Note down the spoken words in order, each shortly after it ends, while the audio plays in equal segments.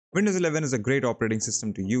Windows 11 is a great operating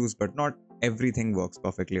system to use, but not everything works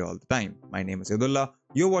perfectly all the time. My name is Yadullah,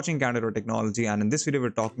 you're watching Candid.Technology, and in this video we're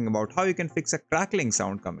talking about how you can fix a crackling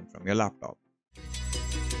sound coming from your laptop.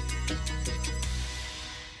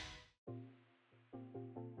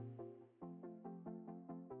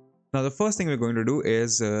 Now the first thing we're going to do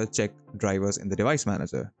is check drivers in the device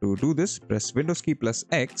manager. To do this, press Windows key plus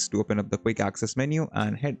X to open up the quick access menu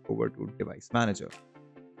and head over to device manager.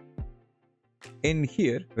 In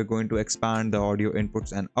here, we're going to expand the audio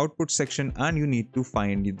inputs and outputs section, and you need to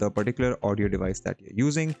find the particular audio device that you're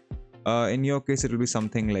using. In your case, it will be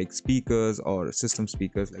something like speakers or system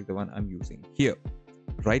speakers like the one I'm using here.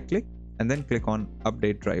 Right click and then click on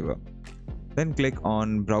update driver. Then click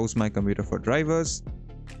on browse my computer for drivers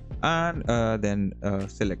and then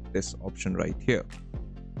select this option right here.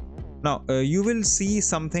 Now you will see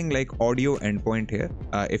something like audio endpoint here.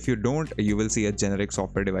 If you don't, you will see a generic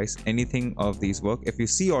software device. Anything of these work. If you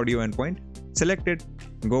see audio endpoint, select it,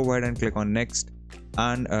 go ahead and click on next,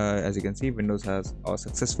 and as you can see, Windows has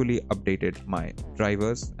successfully updated my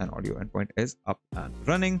drivers and audio endpoint is up and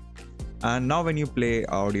running. And now when you play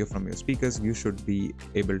audio from your speakers, you should be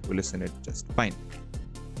able to listen it just fine.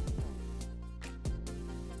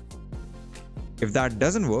 If that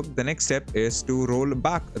doesn't work, the next step is to roll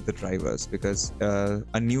back the drivers, because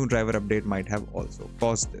a new driver update might have also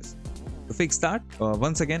caused this. To fix that,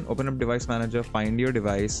 once again, open up Device Manager, find your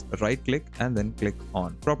device, right click and then click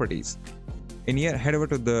on Properties. In here, head over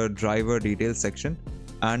to the driver details section.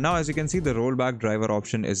 And now as you can see, the rollback driver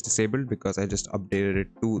option is disabled because I just updated it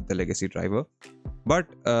to the legacy driver. But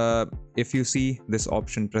if you see this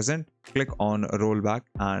option present, click on rollback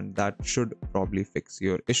and that should probably fix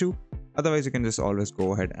your issue. Otherwise, you can just always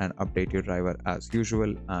go ahead and update your driver as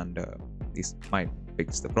usual, and this might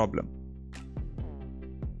fix the problem.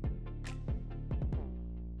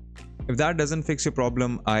 If that doesn't fix your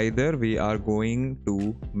problem either, we are going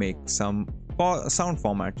to make some sound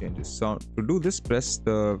format changes. So to do this, press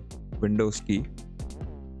the Windows key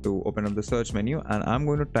to open up the search menu, and I'm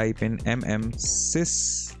going to type in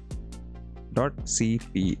mmsys.cpl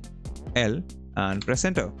and press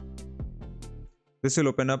enter. This will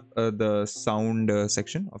open up the sound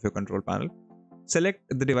section of your control panel. Select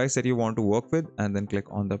the device that you want to work with and then click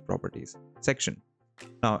on the properties section.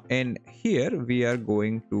 Now in here, we are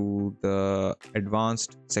going to the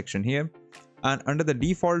advanced section here, and under the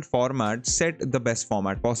default format, set the best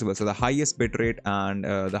format possible. So the highest bitrate and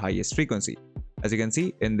the highest frequency. As you can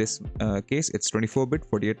see, in this case, it's 24-bit,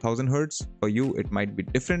 48,000 Hz. For you, it might be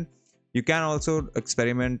different. You can also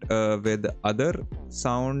experiment with other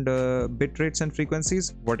sound bit rates and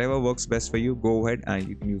frequencies. Whatever works best for you, go ahead and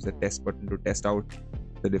you can use the test button to test out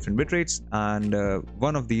the different bit rates, and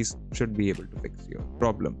one of these should be able to fix your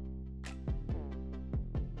problem.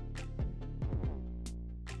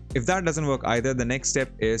 If that doesn't work either, the next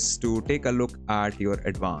step is to take a look at your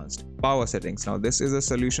advanced power settings. Now this is a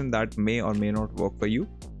solution that may or may not work for you.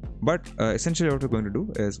 But essentially what we're going to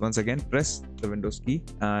do is once again press the Windows key,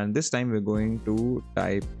 and this time we're going to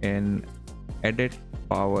type in edit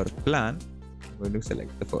power plan. I'm going to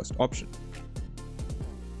select the first option.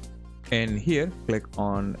 In here, click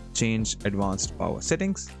on change advanced power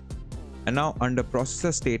settings. And now under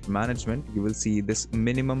processor state management, you will see this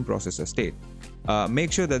minimum processor state.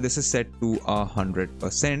 Make sure that this is set to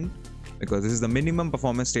 100%. because this is the minimum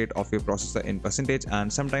performance state of your processor in percentage,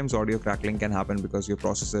 and sometimes audio crackling can happen because your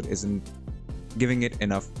processor isn't giving it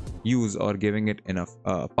enough use or giving it enough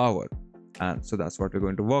power. And so that's what we're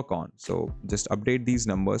going to work on. So just update these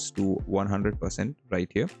numbers to 100% right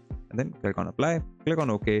here, and then click on apply, click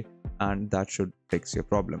on OK, and that should fix your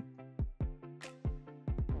problem.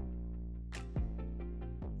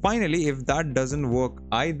 Finally, if that doesn't work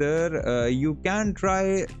either, you can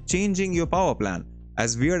try changing your power plan.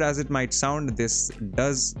 As weird as it might sound, this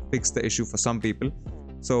does fix the issue for some people.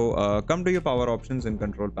 So come to your power options in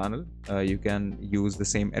control panel. You can use the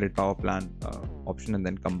same edit power plan option and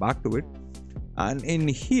then come back to it. And in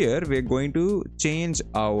here, we're going to change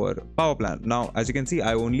our power plan. Now, as you can see,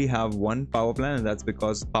 I only have one power plan, and that's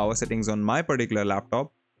because power settings on my particular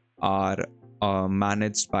laptop are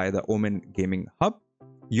managed by the Omen Gaming Hub.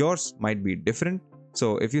 Yours might be different.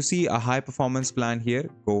 So if you see a high performance plan here,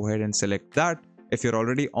 go ahead and select that. If you're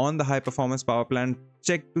already on the high performance power plan,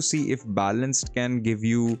 check to see if balanced can give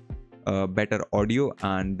you better audio,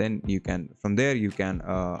 and then you can, from there, you can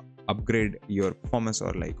upgrade your performance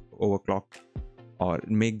or like overclock or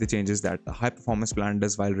make the changes that the high performance plan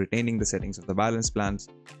does while retaining the settings of the balanced plans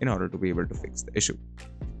in order to be able to fix the issue.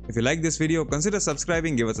 If you like this video, consider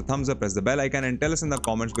subscribing, give us a thumbs up, press the bell icon, and tell us in the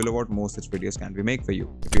comments below what more such videos can we make for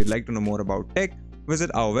you. If you'd like to know more about tech,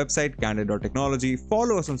 Visit our website Candid.Technology,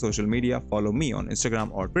 follow us on social media, follow me on Instagram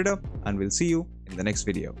or Twitter, and we'll see you in the next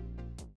video.